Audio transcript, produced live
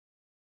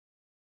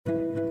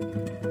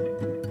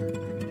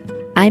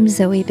I'm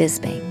Zoe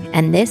Bisbing,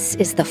 and this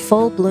is the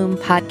Full Bloom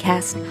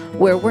podcast,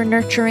 where we're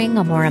nurturing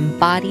a more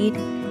embodied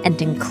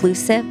and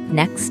inclusive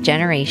next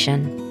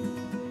generation.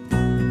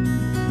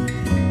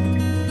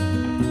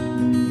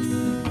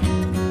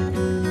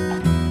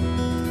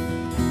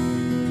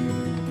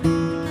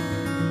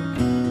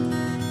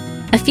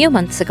 A few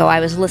months ago, I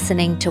was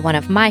listening to one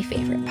of my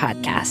favorite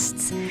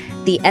podcasts,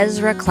 The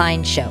Ezra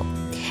Klein Show,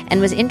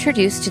 and was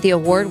introduced to the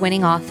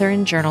award-winning author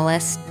and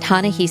journalist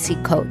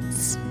Ta-Nehisi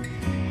Coates.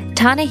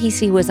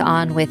 Ta-Nehisi was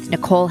on with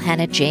Nicole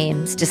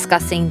Hannah-James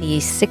discussing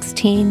the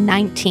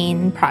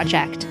 1619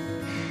 Project,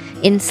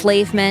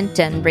 enslavement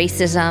and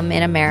racism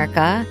in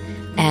America,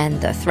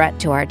 and the threat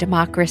to our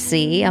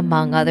democracy,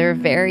 among other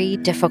very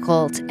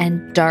difficult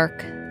and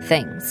dark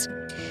things.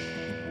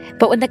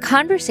 But when the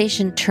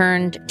conversation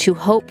turned to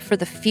hope for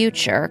the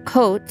future,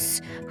 Coates,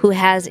 who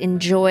has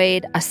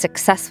enjoyed a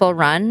successful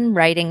run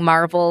writing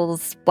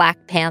Marvel's Black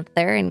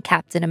Panther and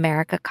Captain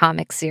America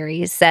comic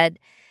series, said,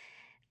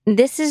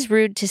 "This is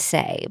rude to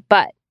say,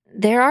 but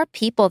there are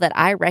people that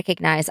I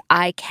recognize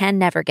I can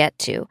never get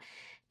to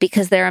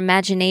because their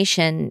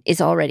imagination is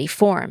already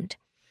formed.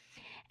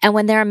 And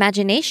when their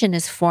imagination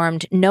is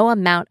formed, no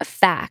amount of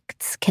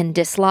facts can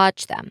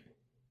dislodge them.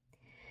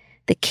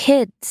 The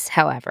kids,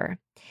 however,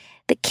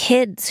 the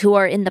kids who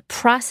are in the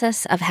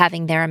process of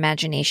having their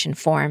imagination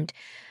formed,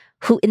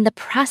 who in the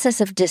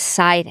process of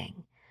deciding,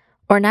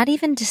 or not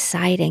even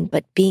deciding,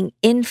 but being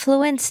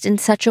influenced in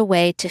such a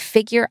way to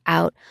figure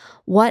out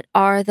what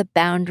are the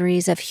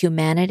boundaries of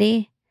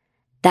humanity,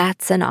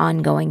 that's an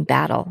ongoing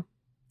battle."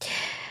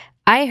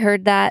 I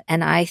heard that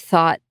and I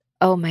thought,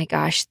 oh my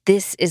gosh,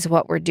 this is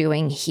what we're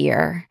doing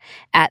here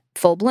at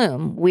Full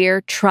Bloom.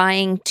 We're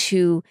trying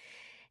to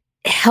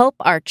help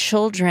our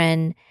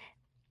children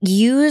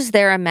use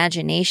their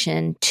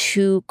imagination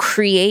to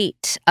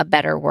create a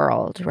better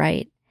world,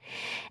 right?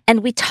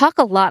 And we talk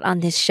a lot on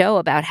this show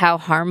about how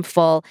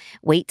harmful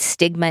weight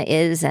stigma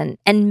is, and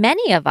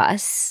many of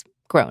us,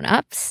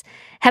 grown-ups,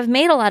 have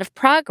made a lot of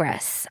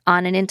progress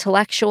on an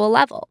intellectual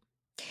level.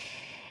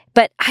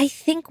 But I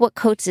think what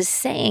Coates is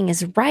saying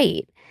is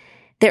right.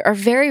 There are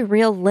very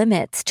real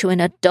limits to an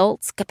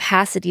adult's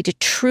capacity to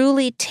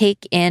truly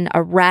take in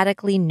a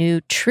radically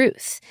new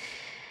truth,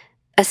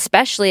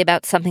 especially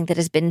about something that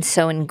has been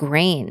so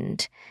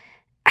ingrained.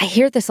 I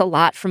hear this a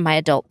lot from my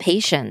adult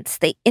patients.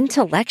 They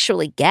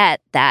intellectually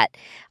get that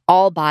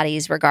all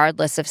bodies,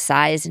 regardless of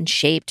size and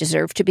shape,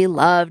 deserve to be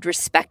loved,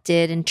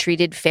 respected, and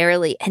treated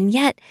fairly, and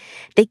yet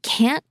they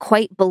can't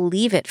quite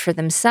believe it for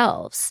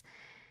themselves.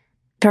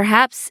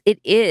 Perhaps it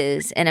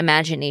is an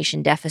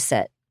imagination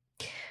deficit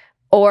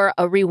or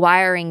a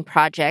rewiring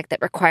project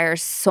that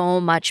requires so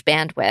much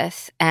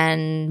bandwidth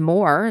and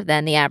more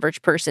than the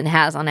average person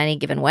has on any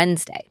given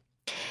Wednesday.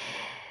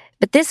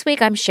 But this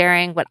week, I'm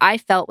sharing what I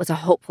felt was a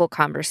hopeful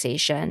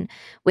conversation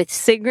with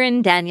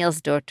Sigrún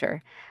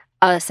Daníelsdóttir,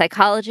 a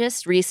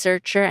psychologist,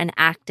 researcher, and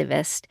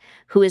activist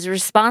who is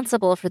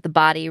responsible for the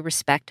Body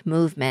Respect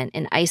movement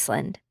in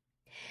Iceland.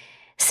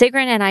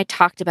 Sigrún and I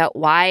talked about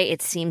why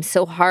it seems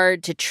so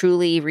hard to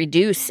truly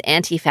reduce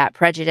anti-fat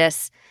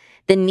prejudice,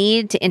 the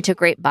need to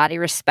integrate body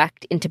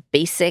respect into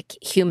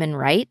basic human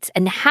rights,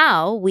 and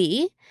how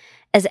we,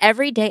 as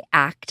everyday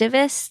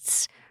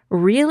activists,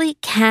 really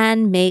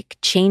can make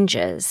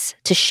changes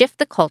to shift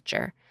the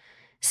culture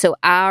so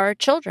our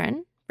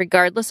children,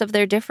 regardless of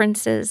their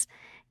differences,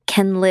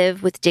 can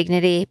live with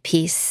dignity,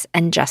 peace,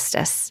 and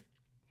justice.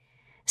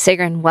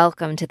 Sigrún,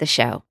 welcome to the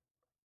show.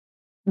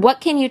 What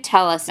can you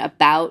tell us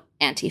about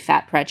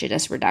anti-fat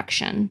prejudice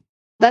reduction?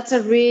 That's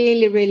a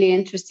really, really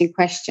interesting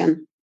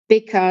question,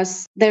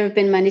 because there have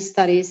been many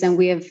studies and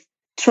we have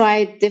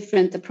tried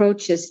different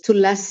approaches to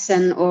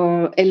lessen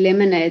or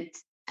eliminate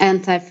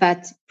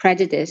anti-fat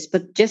prejudice.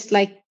 But just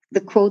like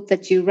the quote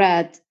that you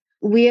read,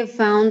 we have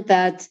found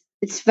that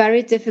it's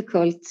very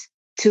difficult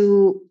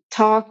to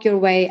talk your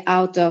way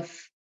out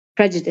of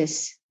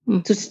prejudice,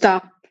 to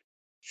stop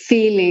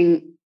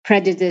feeling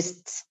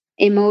prejudiced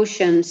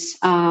emotions,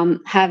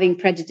 having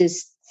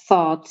prejudiced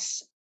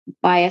thoughts,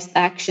 biased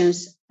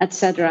actions,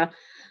 etc.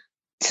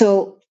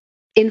 So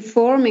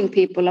informing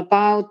people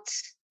about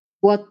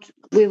what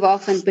we've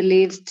often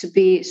believed to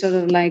be sort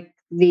of like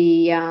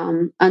the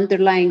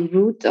underlying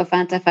root of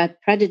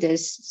anti-fat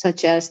prejudice,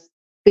 such as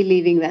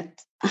believing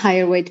that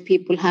higher weight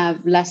people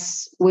have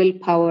less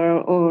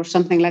willpower or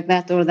something like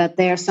that, or that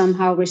they are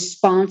somehow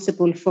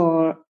responsible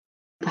for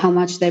how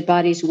much their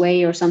bodies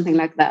weigh or something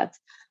like that.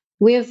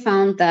 We have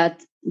found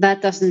that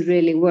that doesn't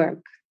really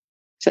work.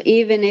 So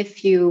even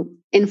if you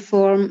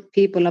inform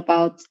people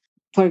about,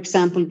 for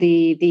example,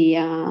 the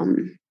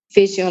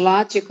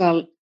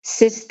physiological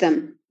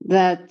system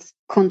that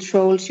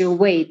controls your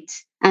weight,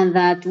 and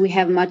that we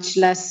have much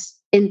less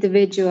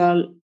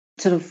individual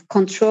sort of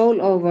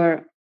control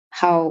over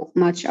how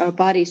much our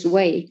bodies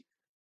weigh,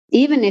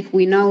 even if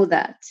we know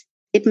that,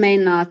 it may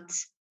not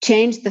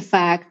change the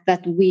fact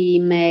that we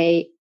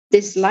may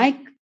dislike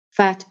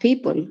fat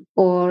people,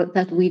 or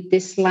that we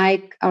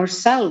dislike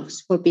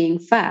ourselves for being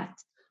fat,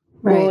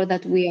 right, or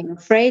that we are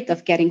afraid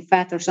of getting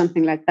fat or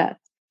something like that.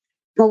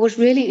 what was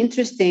really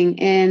interesting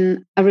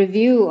in a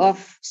review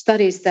of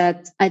studies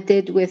that I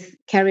did with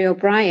Carrie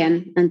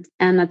O'Brien and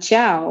Anna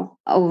Chow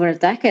over a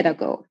decade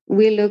ago,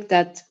 we looked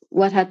at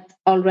what had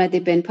already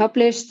been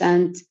published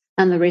and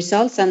the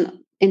results. And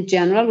in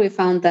general, we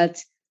found that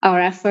our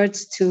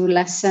efforts to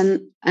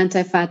lessen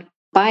anti-fat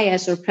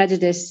bias or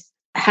prejudice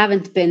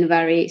haven't been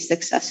very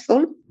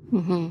successful.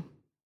 Mm-hmm.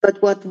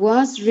 But what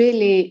was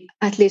really,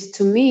 at least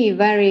to me,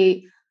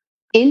 very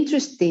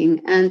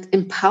interesting and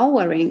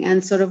empowering,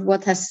 and sort of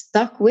what has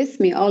stuck with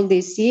me all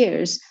these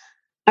years,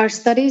 are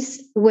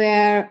studies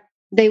where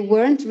they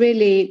weren't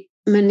really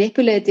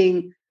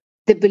manipulating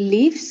the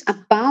beliefs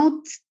about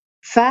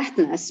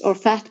fatness or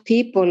fat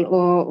people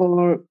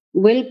or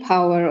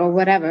willpower or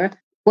whatever.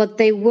 What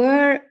they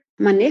were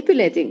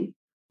manipulating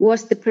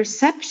was the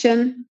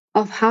perception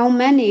of how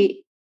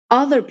many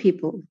other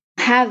people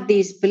have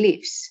these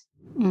beliefs.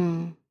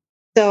 Mm.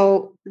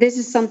 So this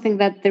is something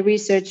that the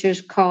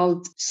researchers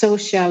called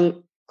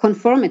social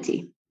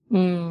conformity.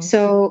 Mm.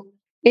 So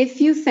if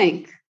you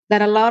think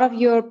that a lot of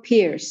your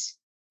peers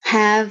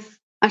have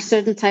a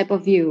certain type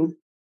of view,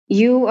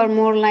 you are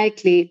more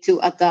likely to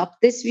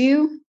adopt this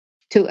view,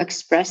 to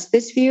express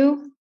this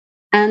view,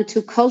 and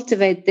to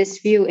cultivate this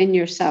view in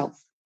yourself.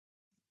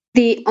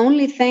 The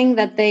only thing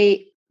that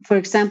they, for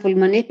example,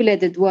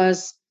 manipulated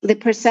was the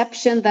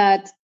perception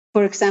that,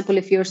 for example,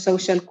 if your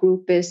social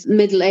group is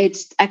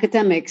middle-aged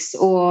academics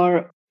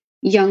or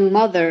young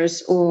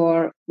mothers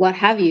or what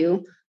have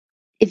you,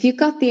 if you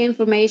got the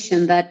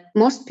information that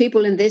most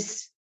people in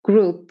this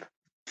group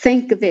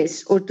think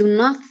this or do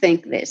not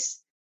think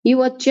this,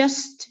 you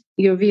adjust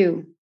your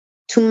view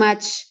to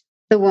match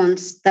the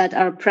ones that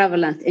are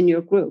prevalent in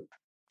your group.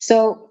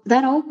 So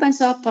that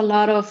opens up a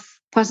lot of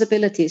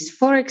possibilities.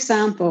 For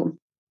example,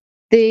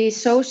 the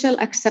social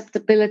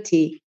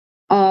acceptability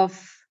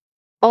of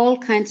all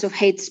kinds of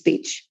hate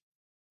speech,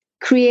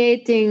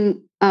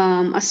 creating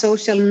a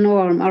social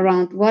norm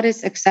around what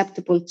is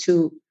acceptable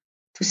to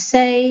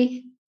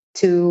say,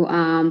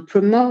 to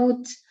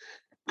promote,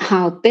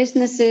 how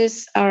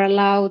businesses are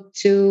allowed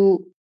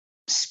to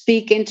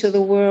speak into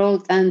the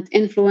world and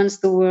influence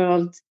the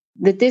world,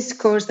 the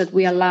discourse that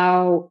we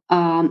allow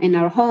in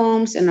our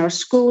homes, in our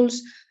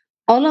schools,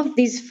 all of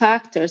these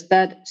factors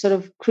that sort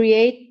of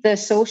create the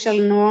social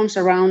norms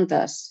around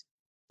us,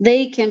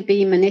 they can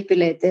be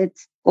manipulated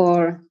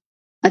or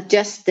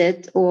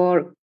adjusted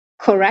or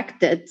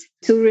corrected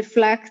to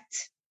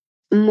reflect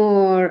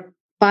more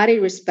body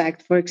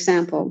respect, for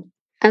example.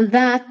 And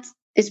that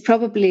is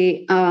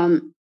probably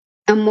a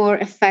more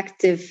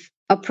effective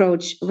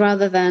approach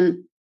rather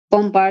than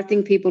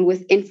bombarding people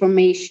with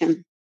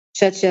information,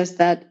 such as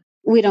that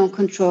we don't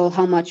control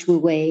how much we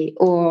weigh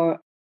or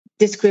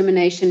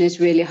discrimination is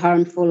really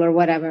harmful or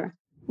whatever.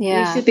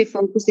 Yeah. We should be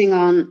focusing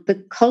on the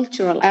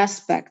cultural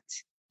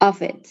aspect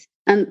of it.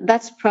 And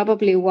that's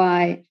probably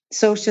why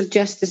social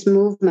justice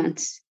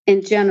movements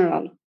in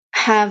general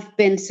have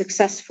been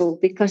successful,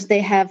 because they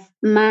have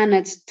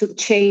managed to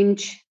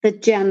change the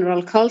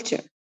general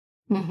culture.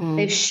 Mm-hmm.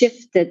 They've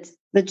shifted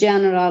the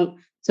general,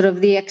 sort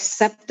of the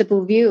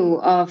acceptable view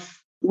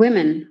of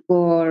women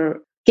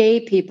or gay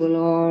people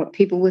or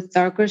people with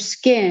darker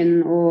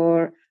skin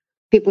or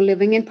people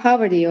living in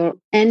poverty or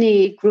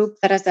any group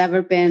that has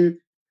ever been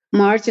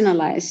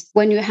marginalized.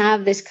 When you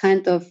have this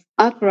kind of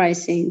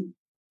uprising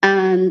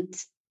and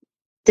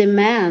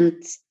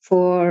demand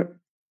for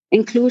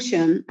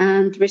inclusion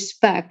and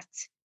respect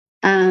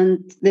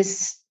and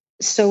this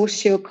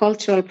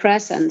socio-cultural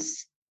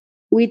presence,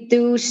 we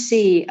do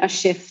see a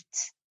shift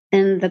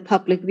in the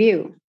public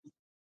view.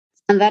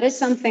 And that is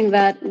something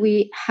that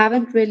we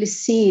haven't really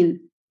seen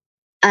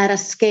at a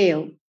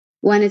scale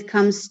when it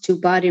comes to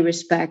body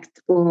respect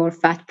or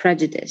fat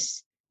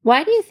prejudice.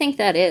 Why do you think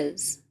that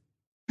is?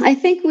 I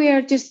think we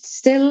are just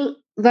still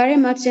very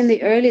much in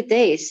the early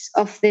days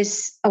of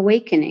this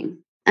awakening.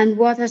 And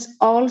what has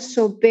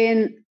also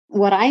been,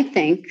 what I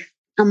think,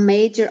 a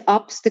major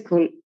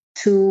obstacle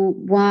to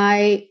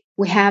why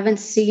we haven't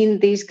seen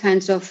these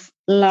kinds of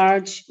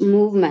large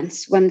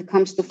movements when it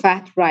comes to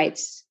fat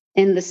rights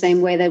in the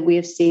same way that we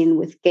have seen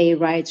with gay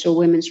rights or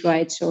women's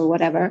rights or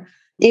whatever,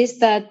 is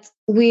that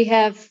we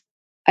have,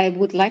 I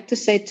would like to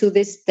say to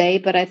this day,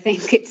 but I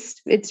think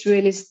it's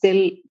really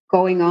still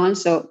going on.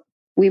 So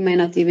we may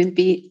not even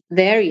be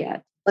there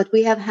yet. But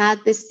we have had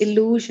this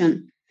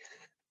illusion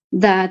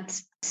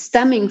that,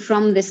 stemming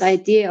from this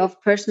idea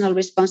of personal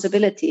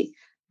responsibility,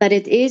 that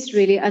it is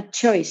really a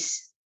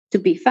choice to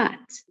be fat.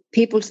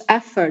 People's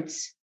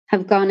efforts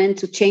have gone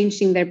into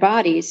changing their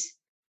bodies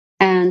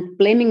and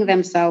blaming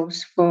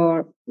themselves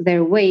for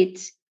their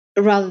weight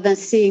rather than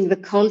seeing the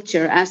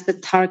culture as the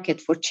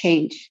target for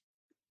change.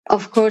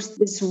 Of course,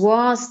 this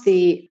was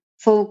the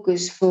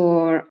focus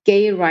for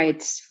gay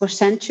rights for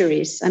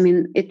centuries. I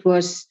mean, it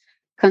was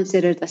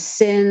considered a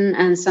sin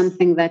and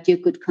something that you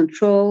could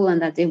control,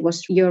 and that it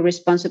was your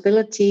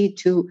responsibility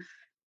to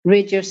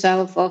rid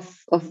yourself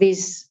of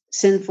these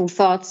sinful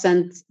thoughts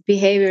and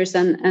behaviors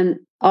and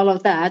all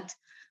of that.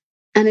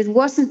 And it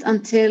wasn't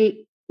until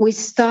we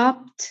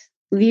stopped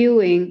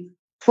viewing,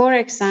 for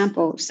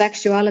example,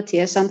 sexuality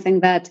as something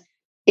that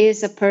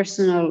is a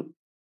personal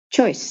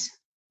choice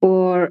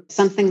or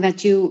something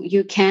that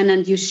you can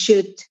and you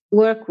should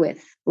work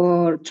with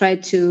or try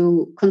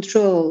to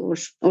control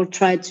or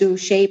try to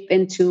shape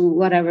into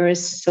whatever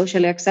is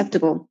socially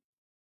acceptable.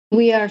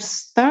 We are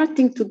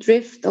starting to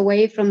drift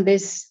away from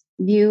this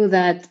view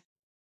that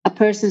a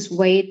person's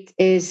weight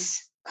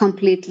is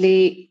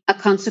completely a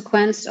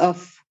consequence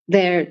of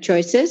their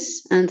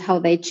choices and how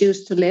they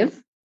choose to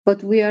live.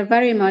 But we are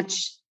very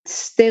much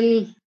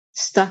still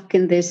stuck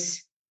in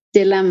this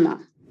dilemma.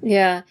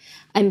 Yeah.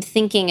 I'm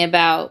thinking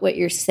about what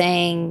you're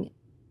saying,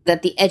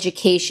 that the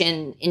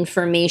education,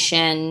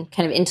 information,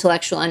 kind of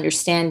intellectual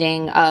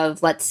understanding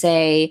of, let's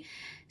say,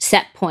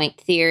 set point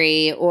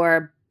theory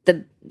or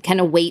the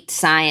kind of weight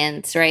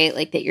science, right?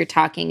 Like that you're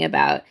talking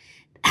about,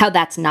 how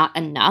that's not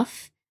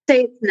enough.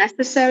 Say it's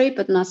necessary,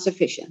 but not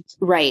sufficient.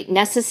 Right.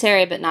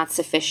 Necessary, but not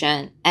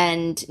sufficient.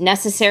 And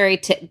necessary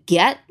to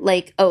get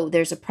like, oh,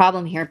 there's a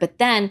problem here. But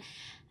then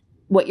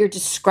what you're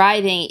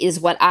describing is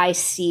what I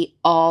see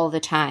all the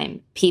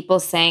time.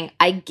 People saying,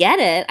 I get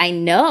it, I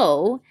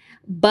know,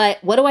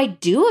 but what do I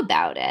do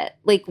about it?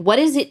 Like, what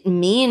does it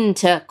mean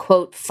to,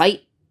 quote,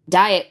 fight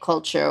diet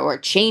culture or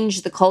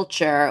change the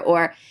culture?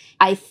 Or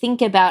I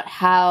think about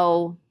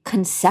how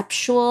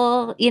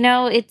conceptual,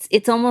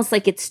 it's almost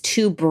like it's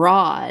too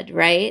broad,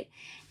 right?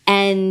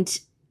 And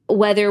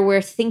whether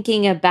we're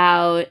thinking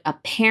about a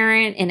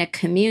parent in a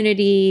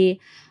community,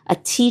 a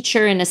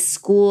teacher in a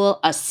school,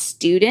 a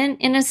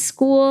student in a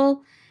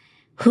school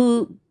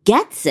who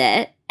gets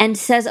it and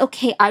says,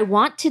 okay, I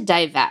want to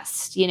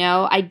divest,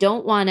 I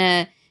don't want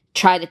to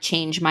try to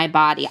change my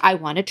body. I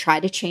want to try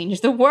to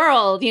change the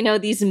world,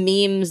 these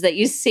memes that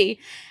you see.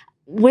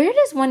 Where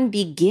does one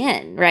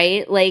begin,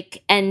 right?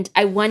 Like, and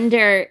I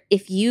wonder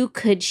if you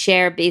could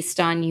share, based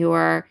on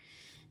your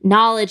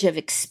knowledge of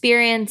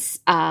experience,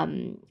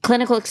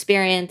 clinical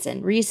experience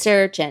and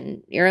research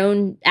and your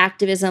own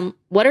activism,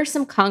 what are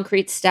some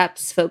concrete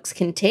steps folks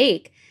can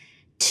take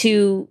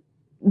to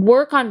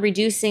work on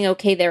reducing,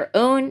 their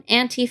own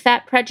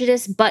anti-fat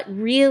prejudice, but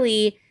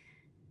really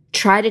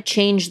try to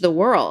change the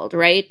world,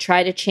 right?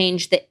 Try to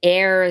change the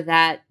air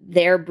that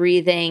they're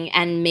breathing,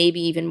 and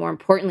maybe even more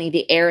importantly,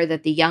 the air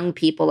that the young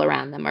people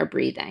around them are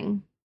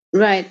breathing.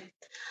 Right.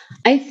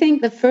 I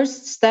think the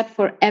first step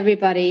for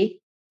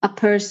everybody, a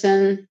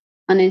person,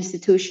 an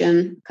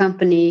institution,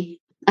 company,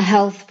 a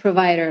health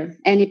provider,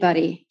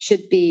 anybody,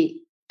 should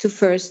be to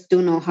first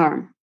do no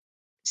harm.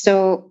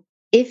 So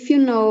if you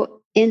know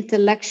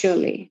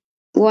intellectually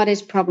what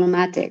is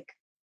problematic,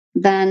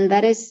 then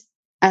that is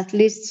at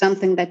least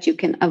something that you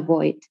can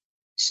avoid.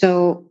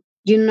 So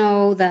you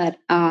know that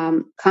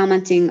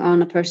commenting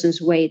on a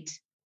person's weight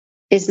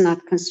is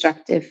not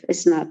constructive,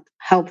 is not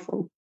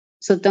helpful.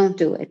 So don't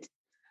do it.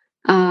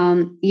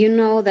 You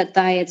know that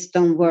diets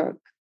don't work.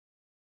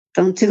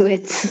 Don't do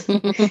it.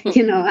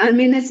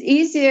 It's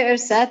easier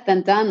said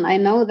than done. I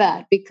know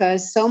that,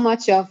 because so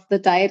much of the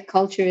diet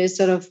culture is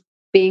sort of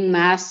being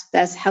masked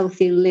as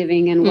healthy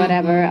living and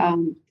whatever.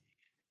 Mm-hmm.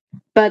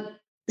 But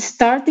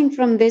starting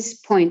from this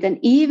point, and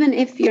even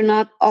if you're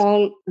not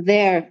all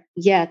there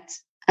yet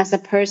as a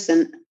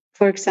person,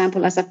 for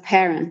example, as a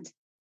parent,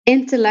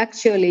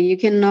 intellectually, you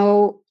can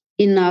know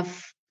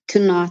enough to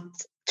not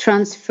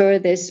transfer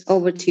this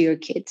over to your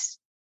kids,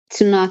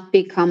 to not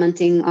be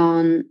commenting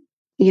on,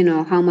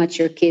 how much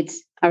your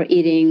kids are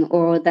eating,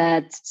 or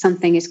that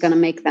something is going to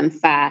make them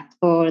fat,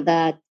 or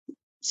that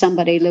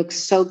somebody looks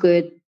so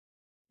good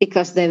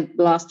because they've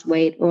lost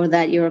weight, or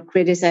that you're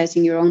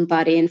criticizing your own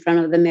body in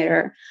front of the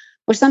mirror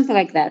or something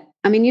like that.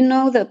 I mean,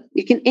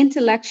 you can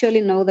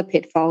intellectually know the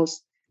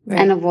pitfalls, right,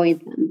 and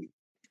avoid them,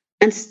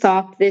 and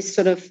stop this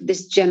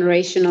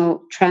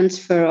generational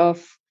transfer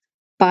of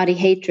body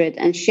hatred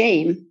and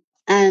shame.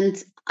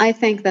 And I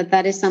think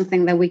that is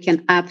something that we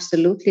can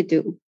absolutely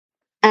do.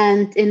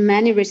 And in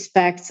many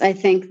respects, I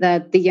think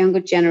that the younger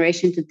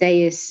generation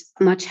today is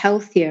much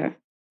healthier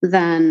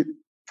than,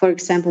 for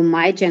example,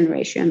 my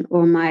generation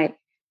or my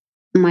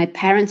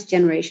parents'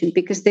 generation,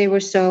 because we were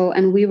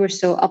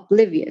so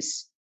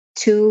oblivious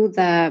to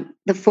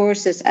the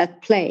forces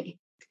at play.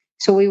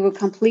 So we were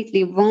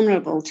completely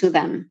vulnerable to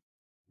them.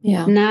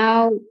 Yeah.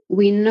 Now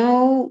we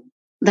know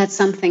that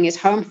something is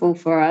harmful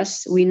for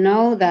us. We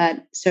know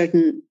that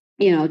certain,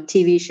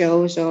 TV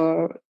shows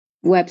or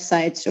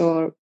websites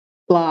or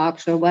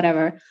blogs or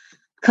whatever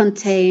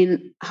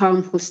contain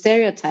harmful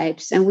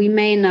stereotypes, and we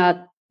may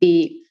not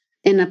be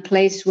in a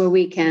place where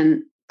we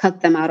can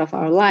cut them out of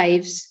our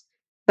lives.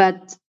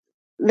 But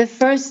the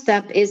first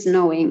step is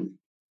knowing.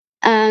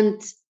 And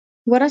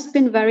what has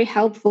been very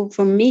helpful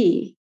for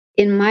me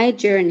in my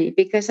journey,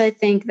 because I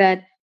think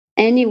that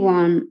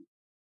anyone,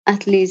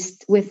 at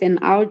least within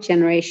our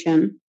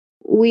generation,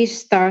 we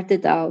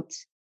started out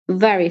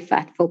very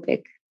fat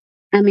phobic.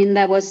 I mean,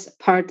 that was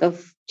part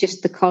of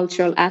just the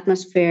cultural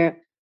atmosphere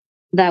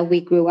that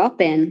we grew up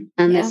in.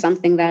 And that's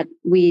something that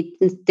we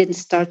didn't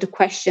start to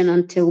question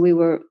until we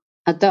were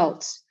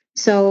adults.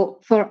 So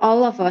for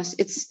all of us,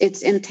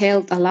 it's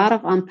entailed a lot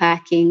of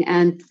unpacking.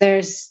 And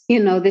there's,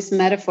 this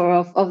metaphor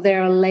of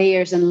there are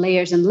layers and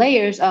layers and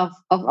layers of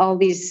all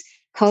these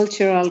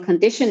cultural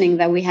conditioning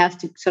that we have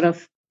to sort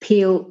of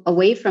peel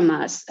away from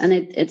us. And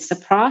it's a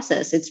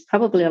process. It's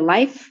probably a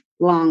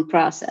lifelong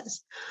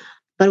process.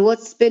 But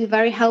what's been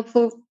very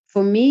helpful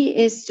for me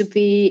is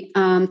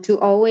to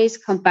always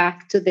come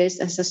back to this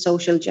as a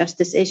social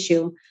justice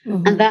issue.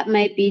 Mm-hmm. And that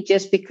may be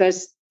just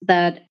because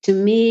that to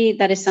me,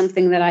 that is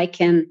something that I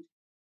can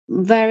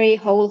very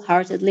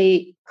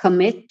wholeheartedly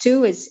commit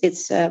to.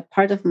 It's a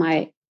part of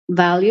my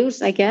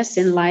values, I guess,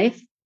 in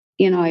life.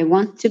 I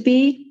want to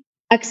be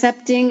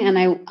accepting,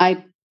 and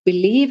I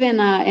believe in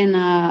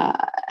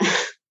a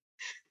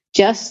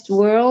just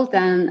world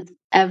and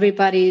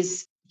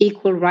everybody's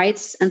equal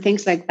rights and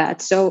things like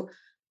that. So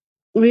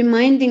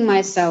reminding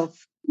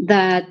myself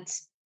that,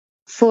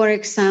 for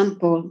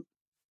example,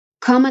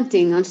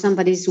 commenting on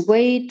somebody's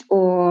weight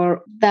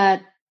or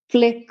that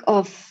flick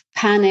of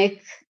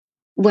panic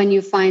when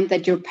you find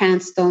that your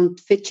pants don't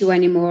fit you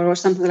anymore or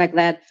something like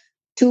that,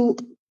 to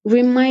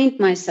remind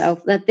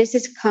myself that this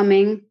is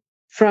coming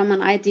from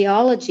an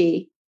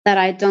ideology that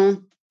I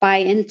don't buy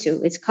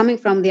into. It's coming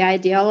from the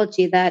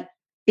ideology that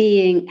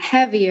being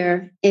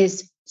heavier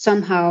is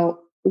somehow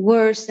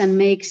worse and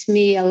makes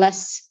me a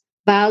less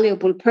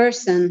valuable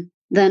person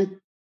than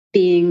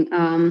being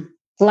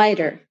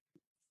lighter.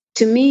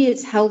 To me,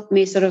 it's helped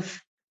me sort of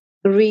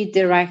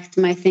redirect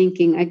my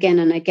thinking again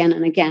and again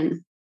and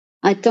again.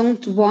 I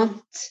don't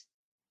want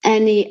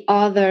any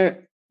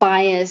other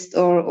biased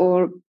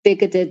or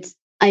bigoted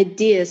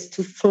ideas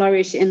to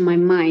flourish in my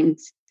mind.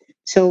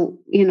 So,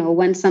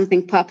 when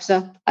something pops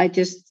up, I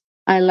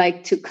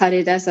like to cut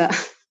it as a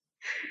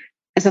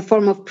as a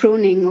form of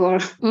pruning or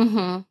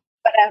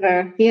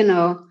whatever.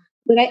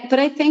 But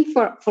I think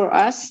for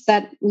us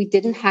that we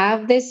didn't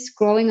have this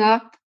growing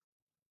up,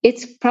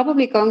 it's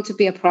probably going to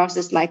be a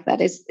process like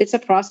that. It's a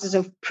process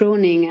of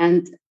pruning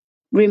and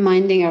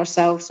reminding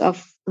ourselves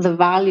of the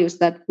values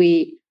that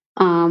we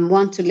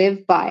want to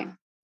live by.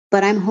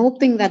 But I'm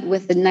hoping that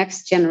with the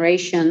next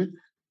generation,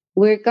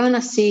 we're going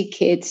to see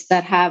kids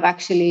that have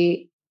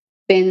actually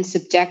been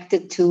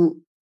subjected to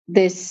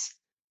this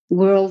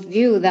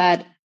worldview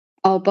that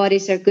our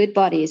bodies are good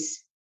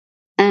bodies.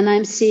 And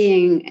I'm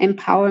seeing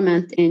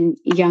empowerment in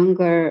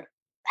younger,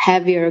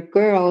 heavier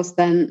girls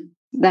than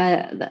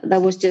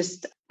that was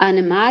just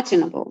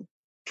unimaginable.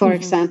 For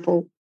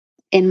example,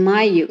 in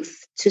my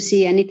youth, to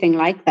see anything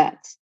like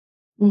that,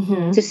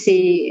 to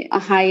see a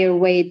higher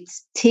weight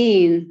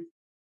teen,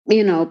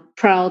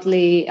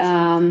 proudly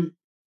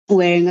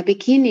wearing a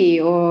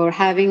bikini or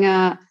having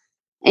a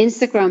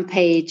Instagram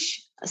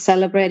page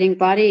celebrating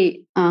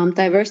body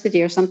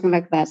diversity or something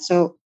like that.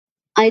 So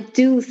I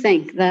do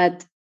think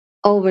that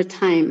over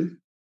time,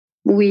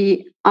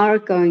 we are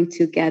going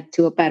to get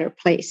to a better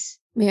place.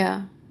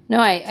 Yeah. No,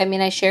 I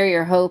mean, I share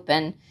your hope,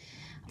 and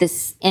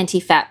this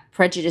anti-fat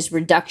prejudice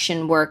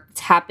reduction work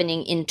that's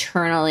happening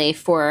internally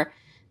for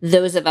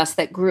those of us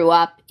that grew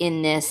up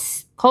in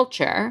this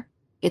culture.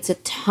 It's a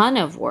ton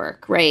of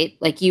work, right?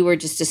 Like you were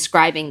just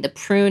describing the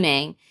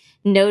pruning,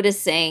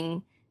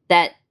 noticing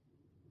that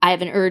I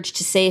have an urge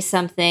to say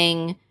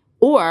something,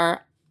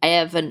 or I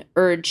have an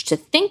urge to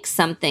think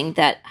something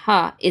that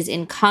is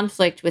in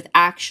conflict with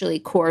actually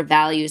core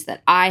values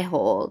that I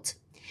hold.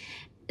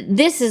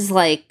 This is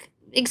like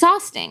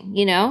exhausting,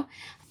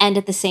 And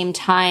at the same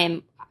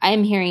time,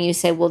 I'm hearing you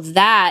say, well,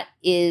 that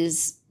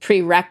is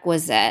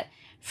prerequisite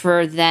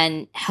for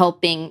then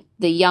helping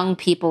the young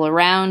people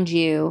around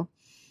you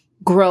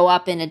grow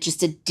up in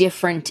just a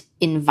different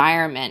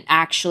environment.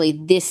 Actually,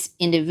 this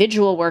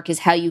individual work is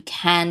how you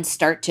can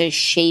start to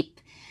shape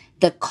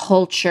the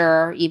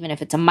culture, even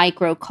if it's a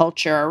micro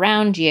culture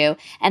around you.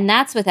 And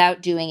that's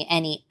without doing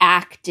any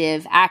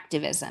active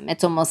activism.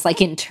 It's almost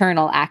like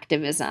internal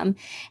activism.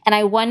 And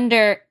I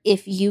wonder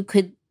if you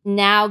could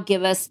now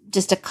give us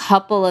just a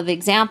couple of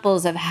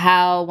examples of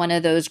how one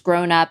of those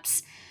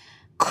grown-ups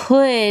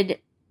could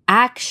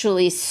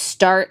actually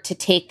start to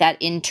take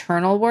that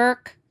internal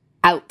work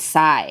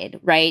outside,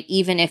 right?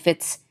 Even if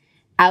it's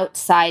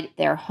outside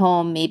their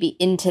home, maybe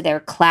into their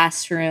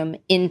classroom,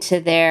 into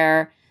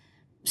their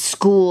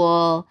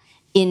school,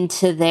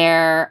 into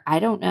their, I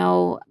don't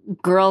know,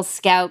 Girl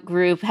Scout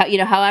group,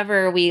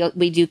 however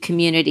we do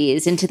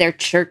communities, into their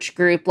church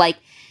group, like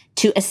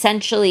to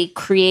essentially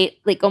create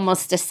like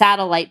almost a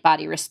satellite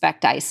Body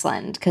Respect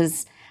Iceland,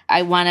 because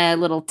I want a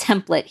little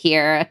template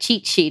here, a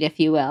cheat sheet, if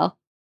you will.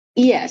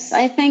 Yes,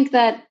 I think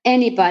that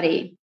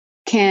anybody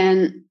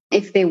can,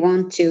 if they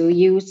want to,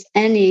 use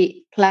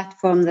any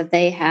platform that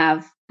they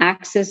have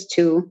access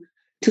to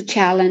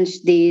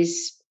challenge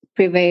these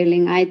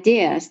prevailing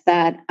ideas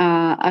that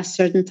a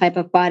certain type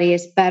of body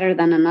is better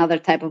than another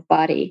type of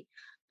body,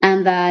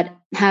 and that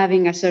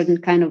having a certain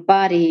kind of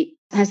body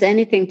has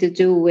anything to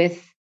do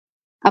with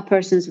a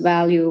person's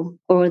value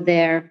or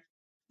their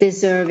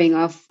deserving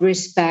of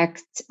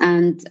respect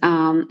and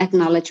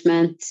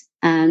acknowledgement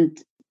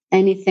and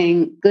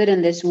anything good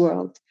in this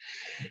world.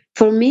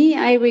 For me,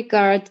 I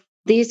regard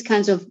these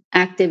kinds of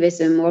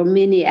activism or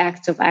mini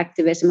acts of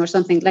activism or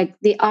something like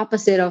the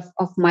opposite of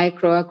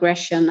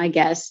microaggression, I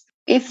guess.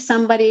 If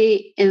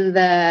somebody in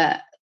the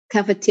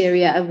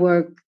cafeteria at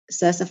work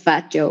says a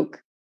fat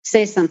joke,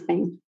 say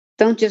something.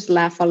 Don't just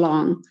laugh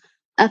along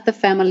at the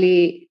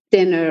family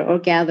dinner or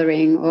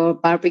gathering or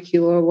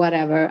barbecue or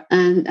whatever.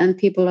 And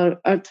people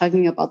are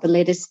talking about the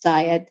latest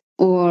diet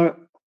or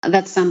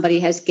that somebody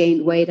has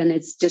gained weight and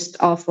it's just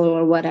awful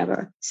or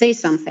whatever. Say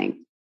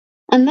something.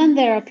 And then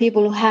there are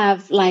people who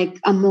have like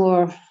a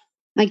more,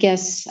 I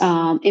guess,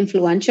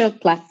 influential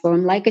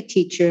platform, like a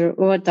teacher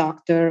or a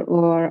doctor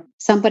or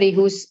somebody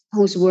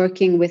who's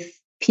working with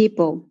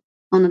people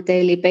on a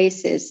daily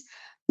basis.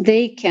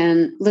 They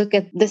can look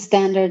at the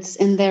standards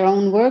in their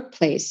own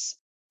workplace.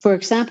 For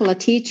example, a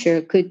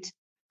teacher could,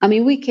 I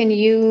mean, we can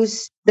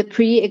use the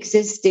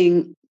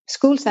pre-existing,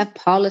 schools have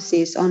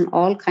policies on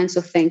all kinds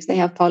of things. They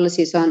have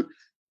policies on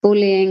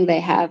bullying, they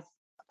have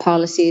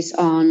policies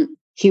on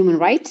human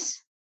rights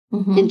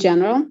in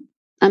general.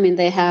 I mean,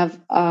 they have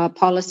a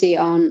policy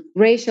on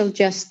racial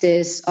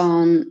justice,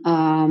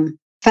 on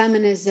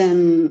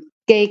feminism,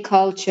 gay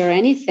culture,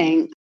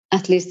 anything.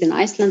 At least in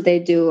Iceland, they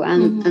do.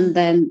 And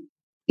then,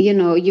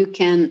 you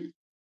can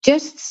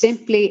just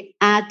simply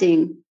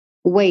adding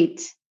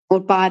weight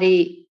or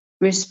body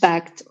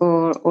respect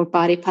or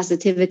body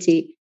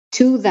positivity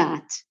to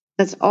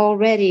that's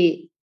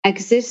already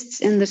exists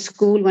in the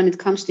school when it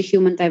comes to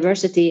human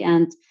diversity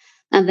and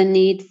the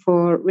need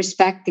for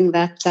respecting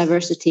that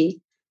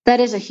diversity. That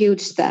is a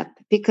huge step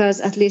because,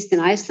 at least in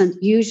Iceland,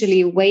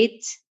 usually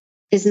weight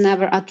is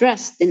never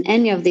addressed in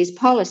any of these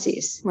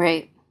policies.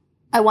 Right.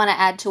 I want to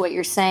add to what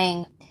you're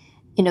saying.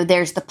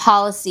 There's the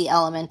policy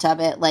element of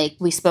it. Like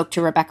we spoke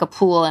to Rebecca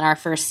Poole in our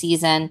first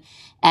season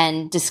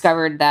and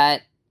discovered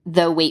that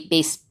the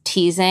weight-based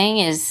teasing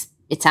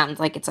it sounds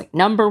like it's like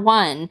number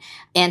one.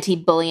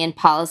 Anti-bullying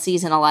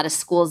policies in a lot of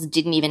schools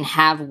didn't even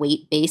have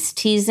weight-based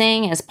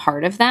teasing as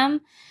part of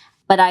them.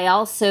 But I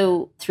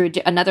also, through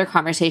another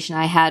conversation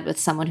I had with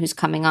someone who's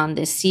coming on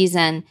this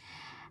season,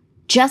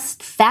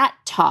 just fat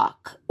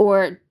talk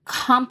or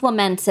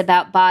compliments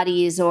about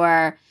bodies,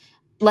 or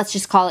let's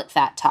just call it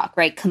fat talk,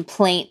 right?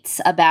 Complaints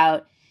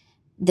about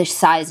the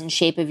size and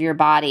shape of your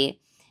body.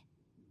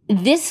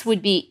 This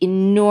would be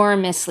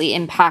enormously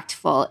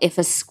impactful if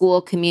a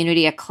school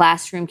community, a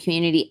classroom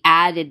community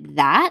added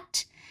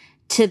that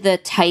to the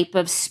type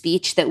of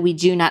speech that we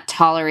do not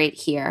tolerate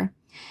here.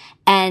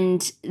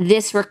 And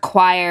this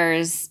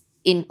requires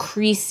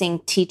increasing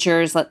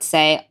teachers, let's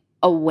say,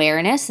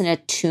 awareness and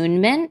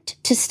attunement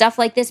to stuff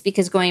like this,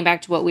 because going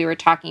back to what we were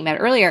talking about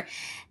earlier,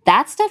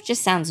 that stuff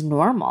just sounds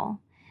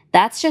normal.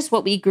 That's just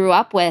what we grew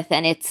up with.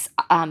 And it's,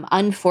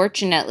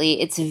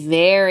 unfortunately, it's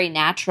very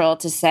natural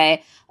to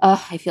say,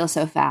 oh, I feel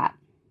so fat.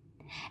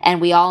 And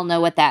we all know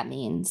what that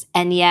means.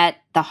 And yet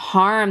the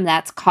harm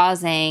that's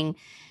causing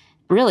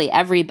really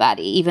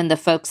everybody, even the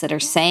folks that are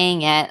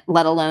saying it,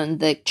 let alone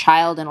the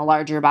child in a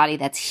larger body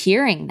that's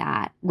hearing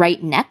that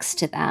right next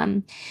to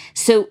them.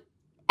 So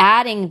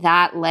adding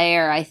that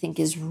layer, I think,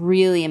 is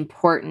really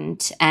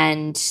important.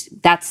 And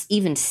that's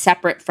even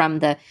separate from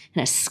the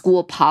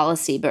school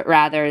policy, but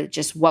rather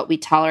just what we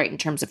tolerate in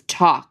terms of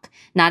talk,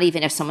 not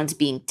even if someone's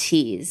being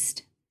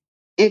teased.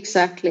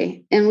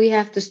 Exactly. And we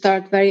have to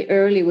start very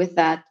early with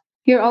that.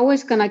 You're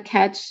always going to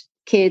catch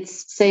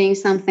kids saying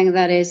something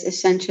that is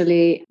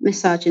essentially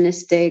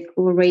misogynistic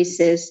or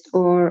racist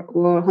or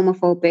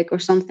homophobic or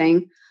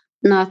something,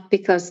 not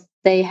because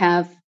they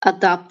have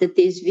adopted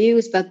these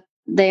views, but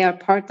they are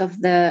part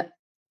of the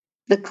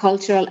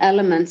cultural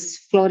elements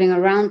floating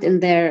around in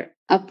their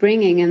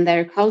upbringing and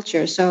their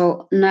culture.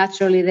 So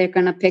naturally, they're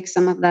going to pick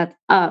some of that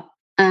up.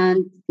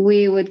 And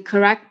we would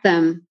correct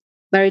them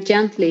very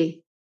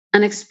gently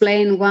and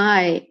explain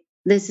why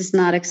this is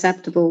not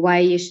acceptable, why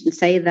you shouldn't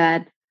say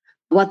that,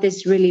 what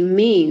this really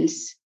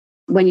means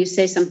when you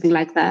say something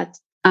like that.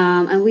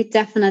 And we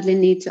definitely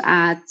need to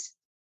add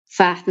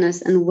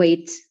fatness and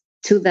weight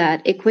to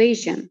that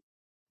equation.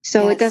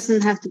 So Yes. It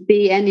doesn't have to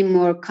be any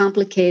more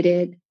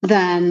complicated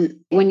than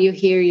when you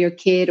hear your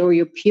kid or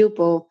your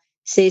pupil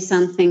say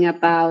something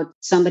about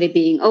somebody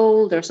being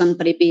old or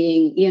somebody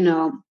being,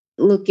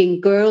 looking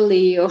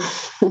girly or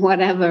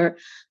whatever.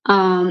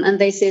 And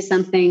they say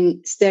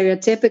something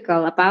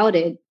stereotypical about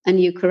it and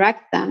you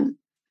correct them.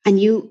 And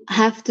you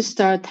have to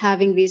start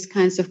having these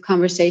kinds of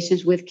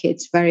conversations with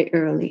kids very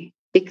early,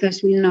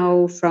 because we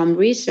know from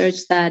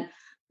research that,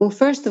 well,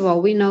 first of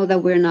all, we know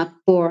that we're not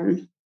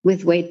born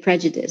with weight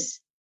prejudice.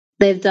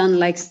 They've done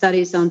like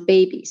studies on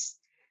babies.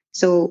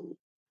 So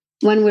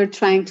when we're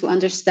trying to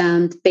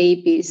understand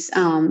babies'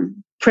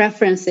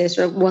 preferences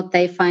or what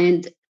they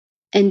find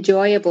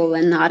enjoyable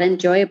and not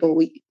enjoyable,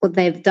 what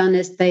they've done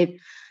is they've,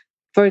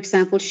 for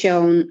example,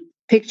 shown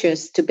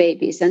pictures to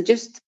babies and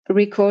just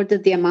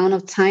recorded the amount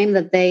of time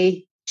that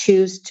they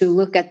choose to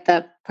look at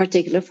that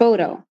particular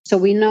photo. So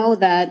we know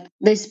that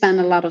they spend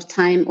a lot of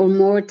time, or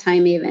more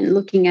time even,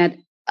 looking at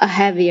a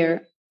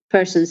heavier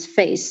person's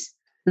face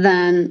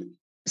than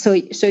so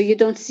you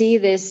don't see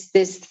this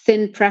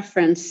thin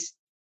preference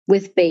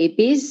with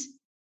babies,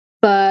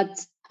 but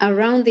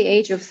around the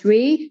age of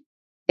 3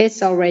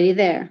 it's already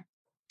there.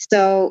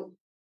 So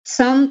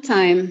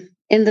sometime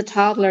in the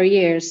toddler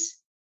years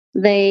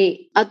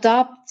they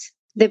adopt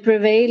the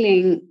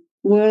prevailing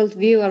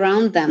worldview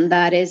around them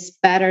that is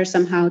better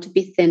somehow to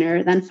be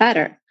thinner than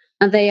fatter.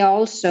 And they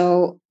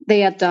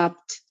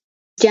adopt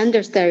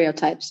gender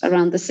stereotypes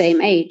around the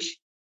same age,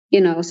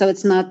 so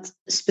it's not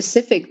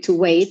specific to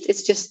weight.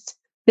 It's just,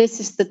 this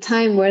is the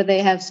time where they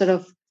have sort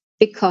of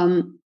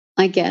become,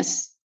 I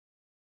guess,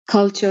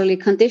 culturally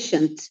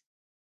conditioned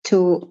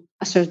to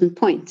a certain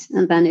point.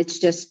 And then it's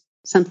just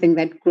something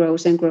that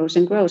grows and grows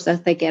and grows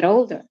as they get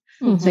older.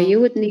 So you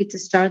would need to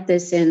start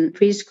this in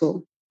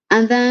preschool.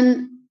 And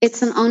then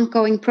it's an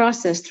ongoing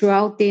process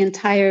throughout the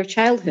entire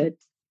childhood.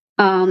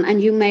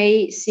 And you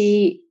may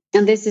see,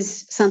 and this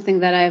is something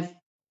that I've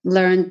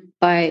learned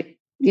by,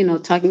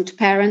 talking to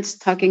parents,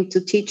 talking to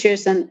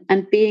teachers,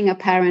 and being a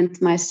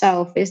parent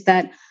myself, is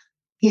that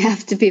you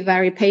have to be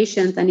very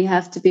patient and you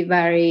have to be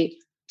very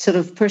sort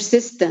of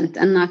persistent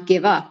and not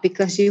give up,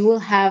 because you will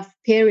have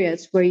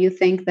periods where you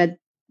think that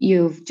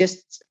you've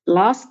just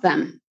lost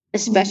them,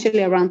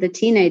 especially around the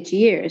teenage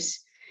years.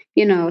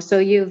 So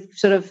you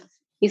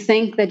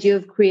think that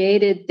you've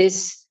created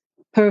this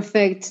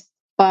perfect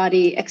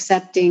body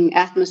accepting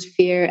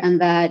atmosphere, and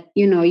that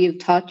you've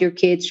taught your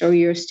kids or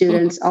your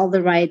students all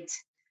the right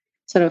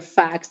sort of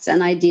facts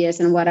and ideas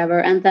and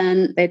whatever, and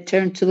then they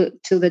turn to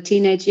the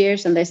teenage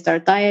years and they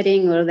start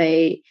dieting, or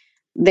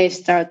they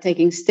start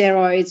taking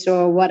steroids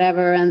or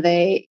whatever, and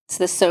it's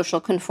the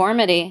social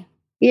conformity.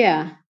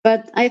 Yeah.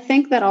 But I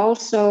think that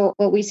also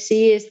what we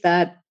see is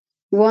that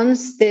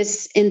once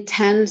this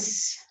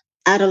intense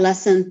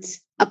adolescent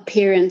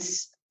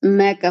appearance,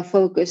 mega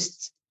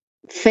focused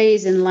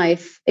phase in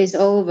life is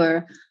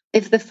over,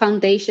 if the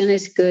foundation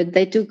is good,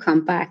 they do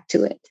come back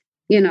to it,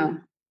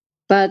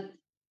 But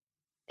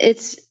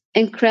it's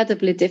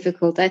incredibly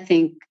difficult, I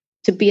think,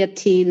 to be a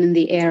teen in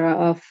the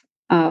era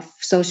of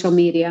social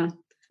media.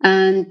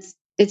 And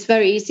it's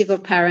very easy for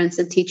parents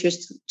and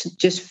teachers to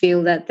just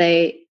feel that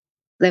they've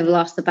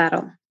lost the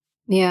battle.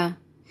 Yeah.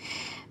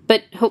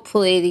 But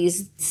hopefully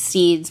these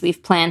seeds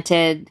we've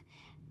planted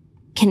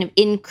can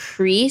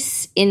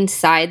increase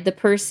inside the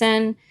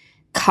person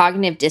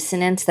cognitive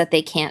dissonance that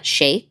they can't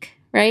shake,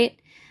 right?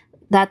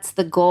 That's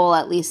the goal.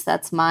 At least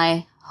that's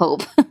my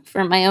hope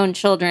for my own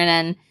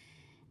children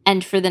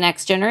and for the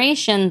next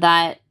generation,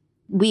 that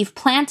we've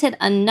planted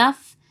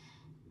enough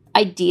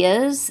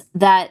ideas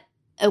that,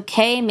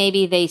 okay,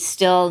 maybe they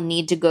still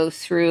need to go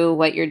through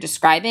what you're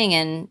describing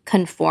and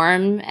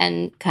conform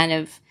and kind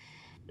of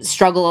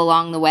struggle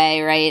along the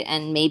way, right?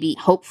 And maybe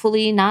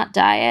hopefully not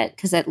diet,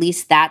 because at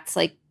least that's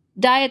like,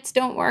 diets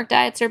don't work,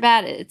 diets are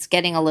bad. It's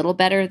getting a little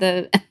better,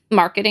 the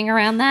marketing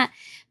around that.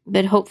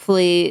 But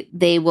hopefully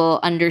they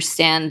will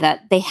understand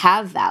that they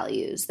have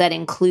values that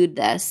include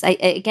this.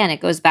 Again,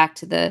 it goes back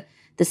to the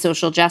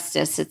social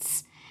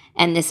justice.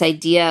 And this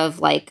idea of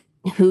like,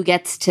 who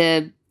gets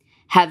to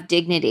have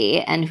dignity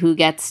and who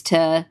gets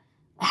to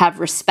have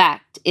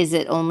respect? Is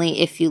it only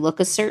if you look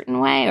a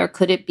certain way, or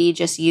could it be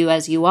just you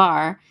as you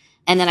are?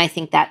 And then I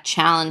think that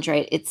challenge,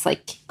 right? It's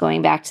like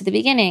going back to the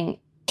beginning.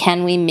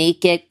 Can we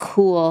make it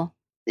cool?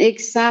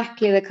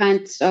 Exactly the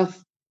kinds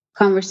of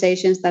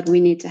conversations that we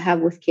need to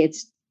have with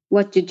kids.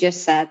 What you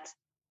just said,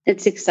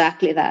 it's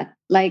exactly that.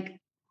 Like,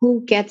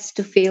 who gets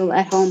to feel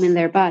at home in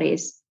their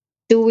bodies?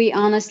 Do we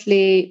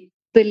honestly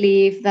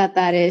believe that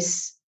that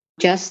is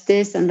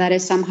justice and that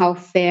is somehow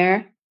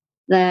fair,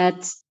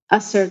 that a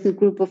certain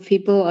group of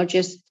people are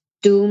just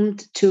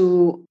doomed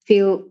to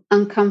feel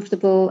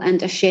uncomfortable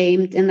and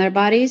ashamed in their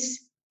bodies?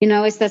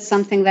 Is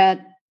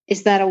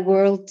that a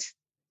world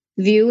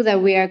view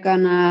that we are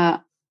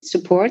gonna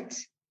support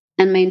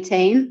and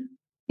maintain?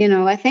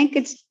 I think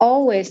it's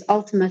always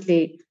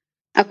ultimately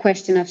a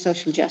question of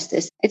social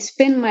justice. It's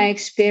been my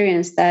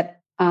experience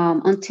that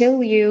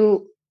until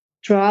you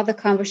draw the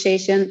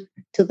conversation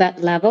to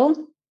that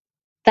level,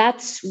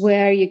 that's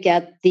where you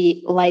get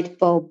the light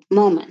bulb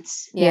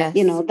moments. Yes.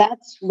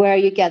 That's where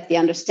you get the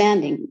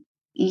understanding.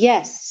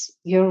 Yes,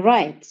 you're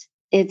right.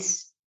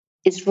 It's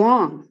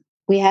wrong.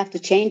 We have to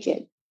change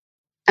it.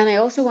 And I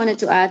also wanted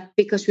to add,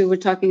 because we were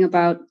talking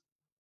about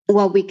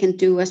what we can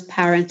do as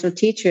parents or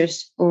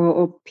teachers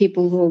or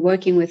people who are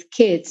working with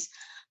kids,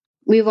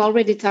 we've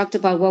already talked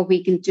about what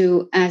we can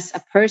do as a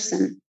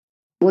person,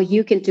 what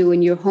you can do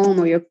in your home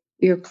or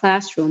your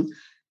classroom.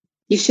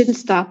 You shouldn't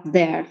stop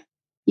there.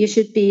 You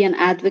should be an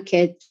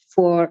advocate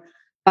for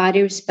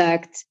body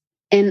respect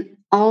in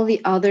all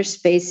the other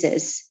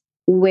spaces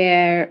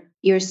where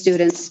your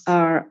students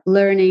are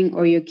learning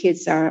or your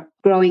kids are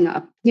growing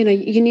up. You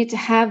need to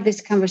have this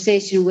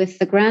conversation with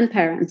the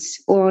grandparents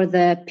or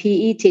the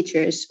PE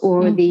teachers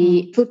or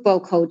the football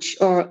coach,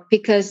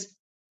 because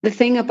the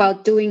thing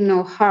about doing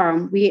no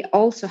harm, we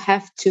also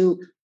have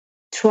to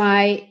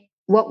try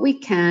what we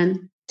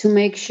can to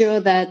make sure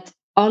that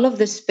all of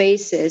the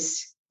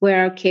spaces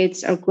where our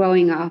kids are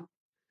growing up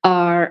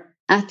are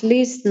at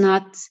least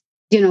not,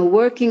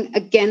 working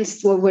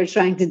against what we're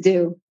trying to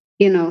do.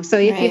 So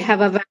if you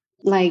have a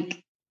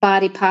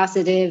body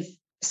positive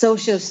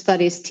social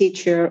studies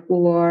teacher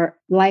or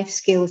life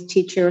skills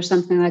teacher or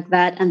something like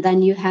that, and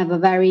then you have a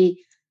very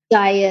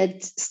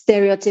diet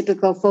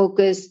stereotypical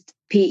focused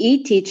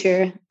PE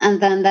teacher,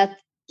 and then that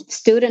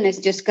student is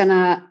just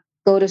gonna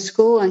go to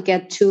school and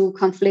get two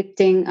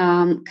conflicting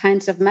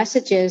kinds of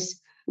messages,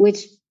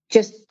 which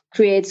just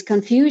creates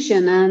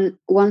confusion, and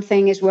one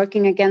thing is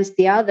working against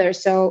the other.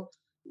 So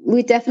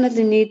we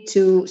definitely need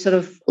to sort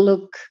of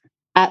look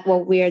at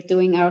what we are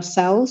doing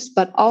ourselves,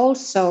 but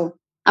also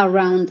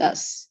around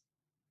us.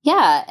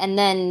 Yeah. And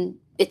then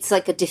it's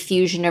like a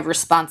diffusion of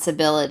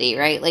responsibility,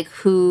 right? Like,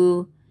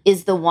 who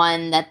is the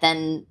one that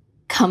then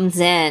comes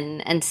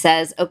in and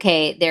says,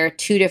 okay, there are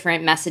two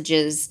different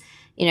messages.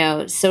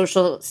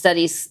 Social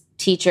studies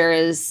teacher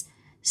is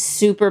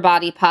super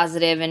body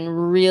positive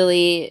and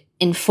really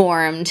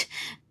informed.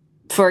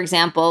 For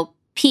example,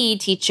 PE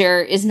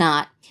teacher is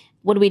not.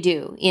 What do we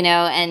do?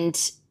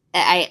 And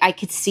I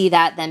could see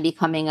that then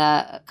becoming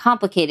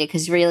complicated,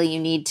 because really you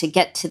need to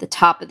get to the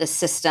top of the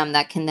system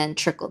that can then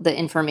the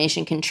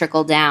information can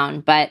trickle down.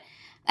 But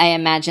I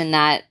imagine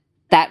that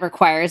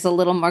requires a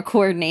little more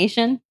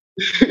coordination.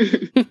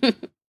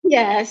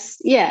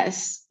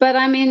 Yes. But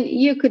I mean,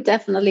 you could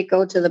definitely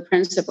go to the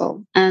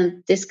principal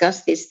and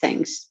discuss these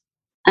things.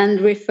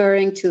 And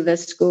referring to the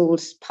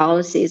school's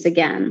policies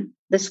again,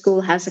 the school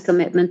has a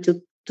commitment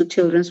to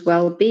children's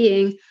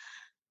well-being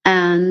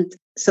and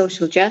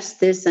social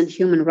justice and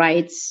human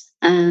rights.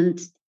 And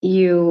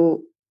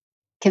you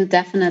can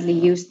definitely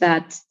use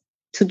that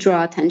to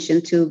draw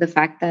attention to the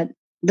fact that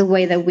the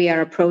way that we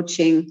are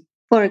approaching,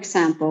 for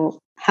example,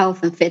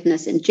 health and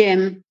fitness in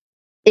gym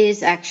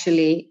is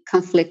actually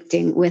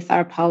conflicting with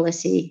our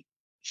policy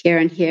here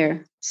and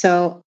here.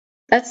 So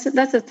that's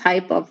a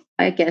type of,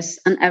 I guess,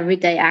 an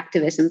everyday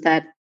activism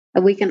that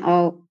we can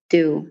all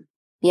do.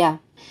 Yeah.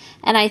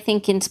 And I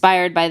think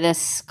inspired by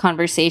this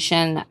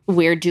conversation,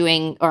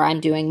 I'm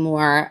doing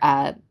more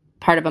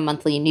part of a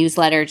monthly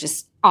newsletter,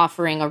 just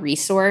offering a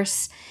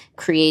resource,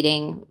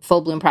 creating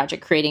Full Bloom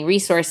Project, creating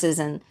resources.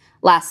 And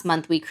last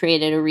month we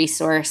created a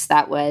resource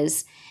that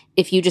was,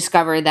 if you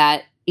discover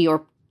that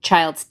your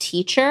child's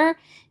teacher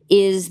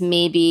is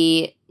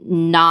maybe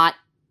not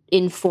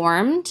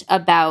informed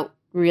about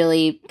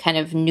really kind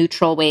of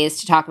neutral ways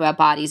to talk about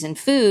bodies and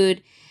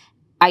food,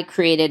 I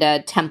created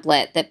a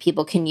template that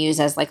people can use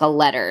as like a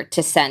letter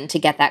to send to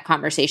get that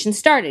conversation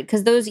started,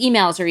 because those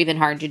emails are even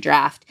hard to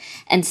draft.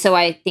 And so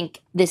I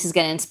think this is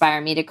going to inspire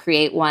me to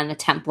create a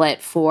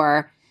template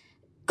for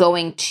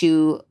going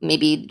to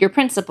maybe your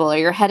principal or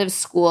your head of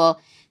school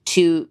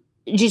to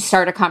just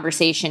start a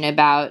conversation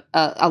about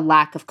a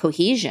lack of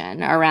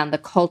cohesion around the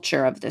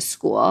culture of the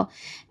school.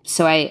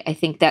 So I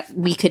think that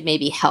we could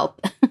maybe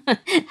help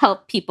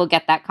people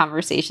get that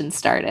conversation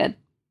started.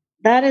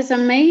 That is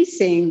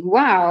amazing.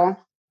 Wow.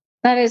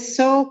 That is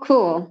so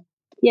cool.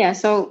 Yeah.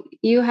 So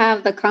you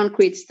have the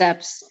concrete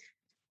steps,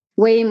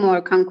 way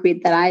more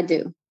concrete than I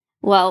do.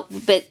 Well,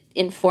 but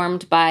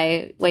informed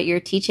by what you're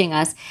teaching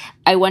us,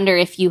 I wonder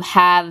if you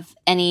have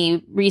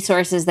any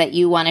resources that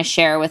you want to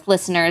share with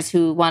listeners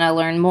who want to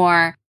learn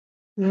more.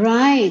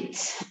 Right.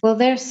 Well,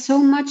 there's so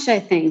much, I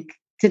think,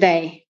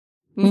 today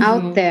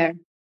out there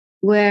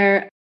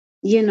where,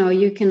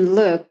 you can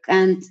look.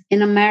 And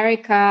in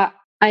America,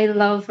 I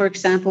love, for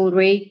example,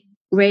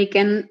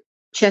 Reagan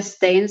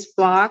Chastain's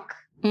blog,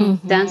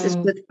 Dances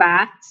with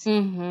Fats.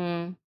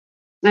 I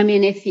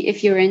mean,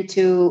 if you're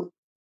into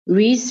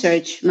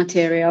research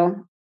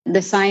material,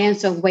 the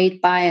science of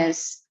weight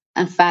bias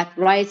and fat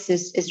rights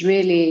is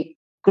really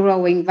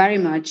growing very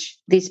much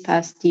these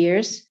past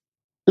years.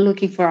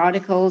 Looking for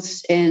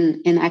articles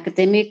in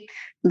academic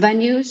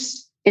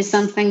venues is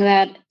something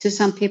that to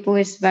some people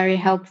is very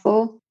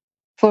helpful.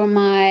 For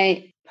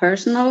my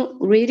personal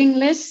reading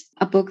list,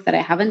 a book that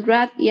I haven't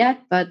read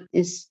yet, but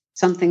is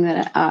something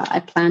that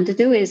I plan to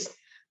do, is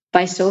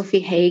by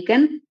Sophie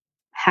Hagen,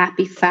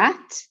 Happy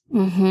Fat.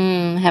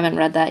 Haven't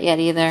read that yet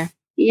either.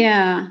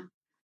 Yeah.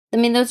 I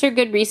mean, those are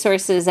good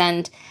resources.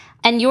 And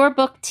your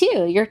book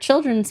too, your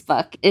children's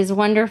book is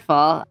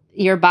wonderful.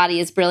 Your Body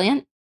is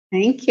Brilliant.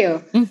 Thank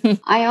you.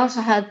 I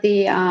also had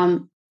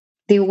the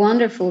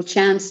wonderful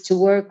chance to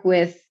work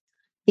with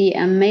the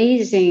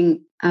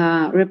amazing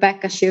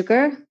Rebecca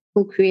Sugar,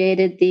 who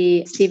created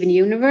the Steven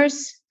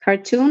Universe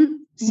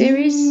cartoon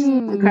series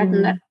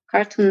on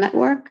Cartoon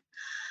Network.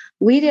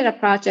 We did a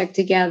project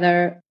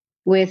together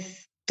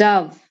with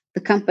Dove,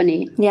 the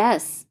company.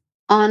 Yes.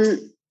 On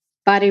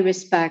body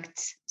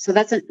respect. So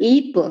that's an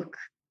ebook.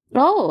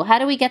 Oh, how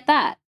do we get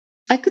that?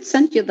 I could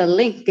send you the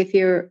link if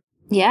you're...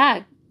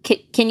 Yeah.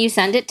 Can you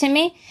send it to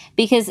me?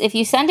 Because if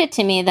you send it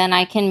to me, then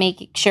I can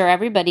make sure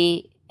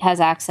everybody has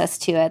access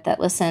to it that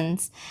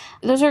listens.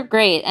 Those are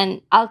great.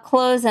 And I'll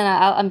close and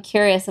I'm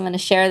curious. I'm going to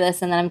share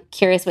this and then I'm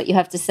curious what you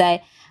have to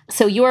say.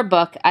 So your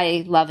book,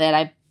 I love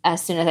it.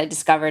 As soon as I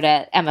discovered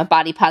it, I'm a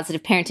body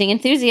positive parenting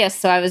enthusiast.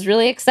 So I was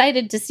really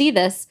excited to see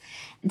this.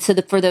 So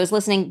for those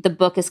listening, the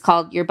book is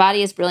called Your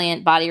Body is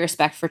Brilliant, Body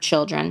Respect for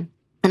Children.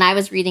 And I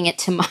was reading it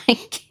to my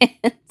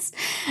kids.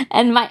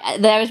 And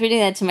I was reading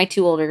that to my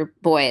two older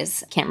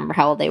boys. I can't remember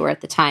how old they were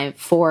at the time,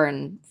 4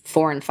 and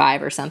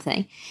 5 or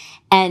something.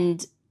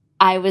 And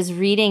I was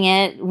reading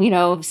it,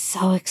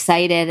 so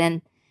excited.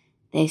 And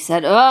they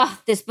said, "Oh,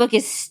 this book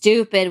is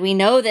stupid. We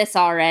know this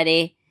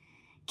already."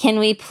 can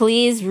we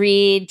please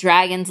read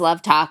Dragons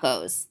Love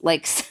Tacos?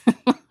 Like some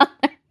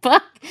other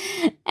book.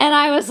 And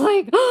I was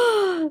like,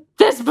 oh,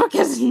 this book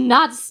is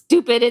not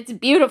stupid. It's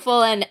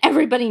beautiful and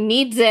everybody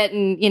needs it.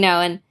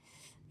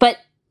 But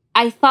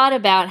I thought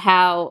about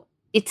how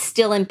it's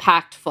still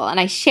impactful. And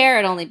I share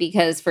it only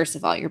because, first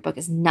of all, your book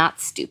is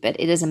not stupid.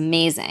 It is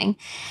amazing.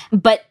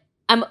 But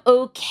I'm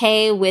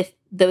okay with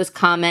those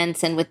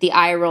comments and with the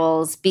eye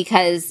rolls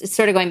because it's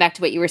sort of going back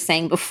to what you were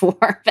saying before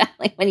about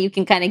like when you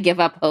can kind of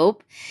give up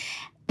hope.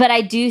 But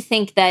I do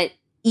think that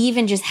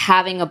even just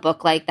having a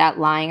book like that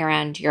lying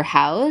around your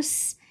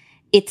house,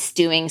 it's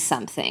doing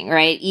something,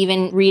 right?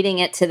 Even reading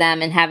it to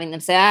them and having them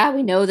say,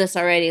 we know this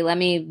already. Let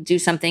me do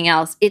something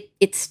else.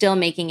 It's still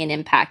making an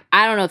impact.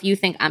 I don't know if you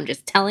think I'm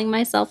just telling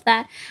myself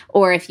that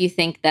or if you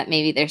think that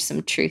maybe there's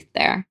some truth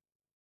there.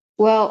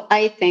 Well,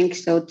 I think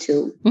so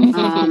too.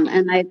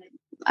 And I,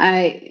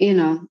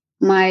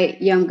 my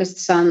youngest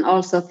son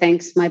also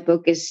thinks my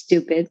book is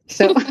stupid.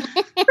 So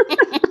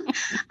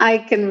I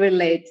can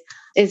relate.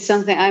 It's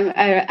something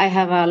I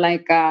have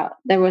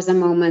there was a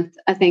moment,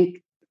 I think,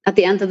 at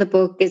the end of the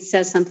book, it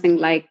says something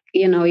like,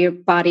 your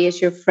body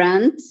is your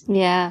friend.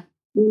 Yeah.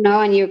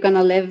 And you're going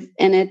to live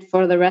in it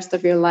for the rest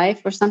of your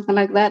life or something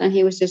like that. And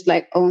he was just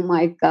like, oh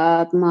my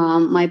God,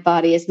 Mom, my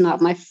body is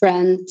not my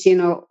friend.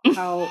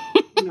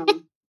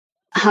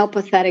 How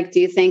pathetic do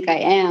you think I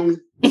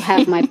am to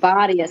have my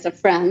body as a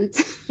friend?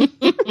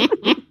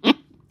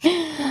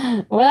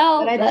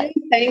 Well, but I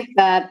do think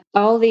that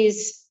all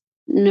these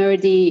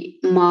nerdy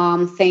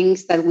mom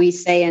things that we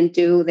say and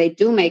do, they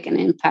do make an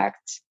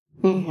impact.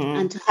 Mm-hmm.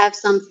 And to have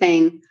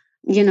something,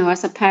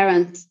 as a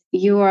parent,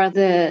 you are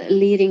the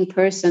leading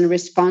person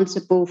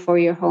responsible for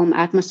your home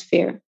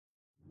atmosphere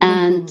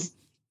and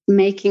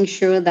making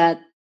sure that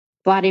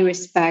body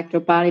respect or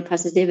body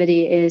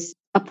positivity is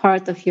a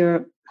part of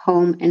your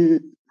home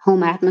and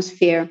home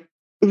atmosphere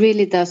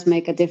really does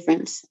make a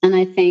difference. And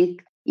I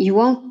think you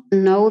won't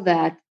know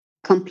that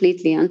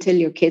completely until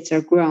your kids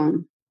are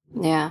grown.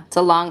 Yeah, it's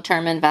a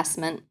long-term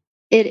investment.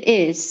 It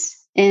is.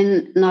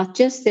 Not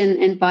just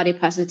in body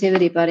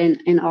positivity, but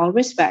in all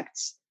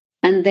respects.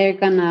 And they're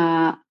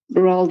gonna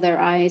roll their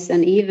eyes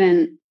and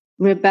even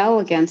rebel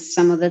against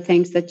some of the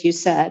things that you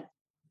said.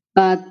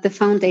 But the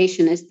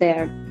foundation is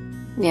there.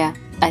 Yeah,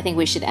 I think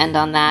we should end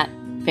on that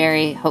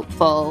very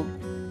hopeful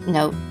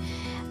note.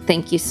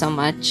 Thank you so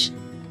much.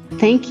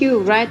 Thank you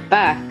right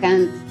back.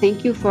 And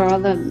thank you for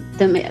all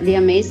the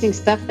amazing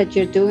stuff that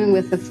you're doing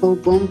with the Full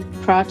Boom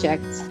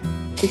project.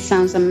 It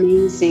sounds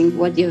amazing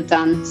what you've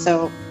done.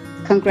 So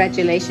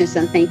congratulations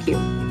and thank you.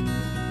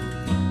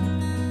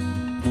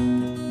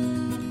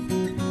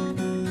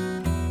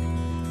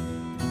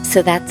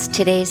 So that's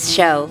today's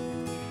show.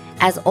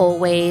 As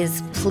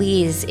always,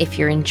 please, if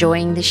you're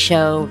enjoying the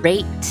show,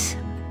 rate,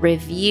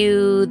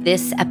 review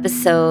this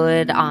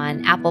episode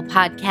on Apple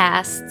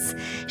Podcasts,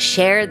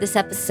 share this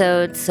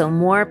episode so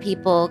more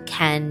people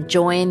can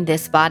join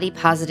this body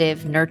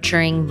positive,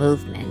 nurturing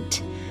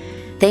movement.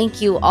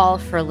 Thank you all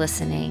for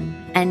listening,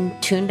 and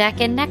tune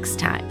back in next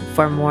time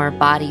for more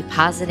body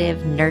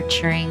positive,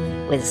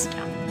 nurturing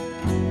wisdom.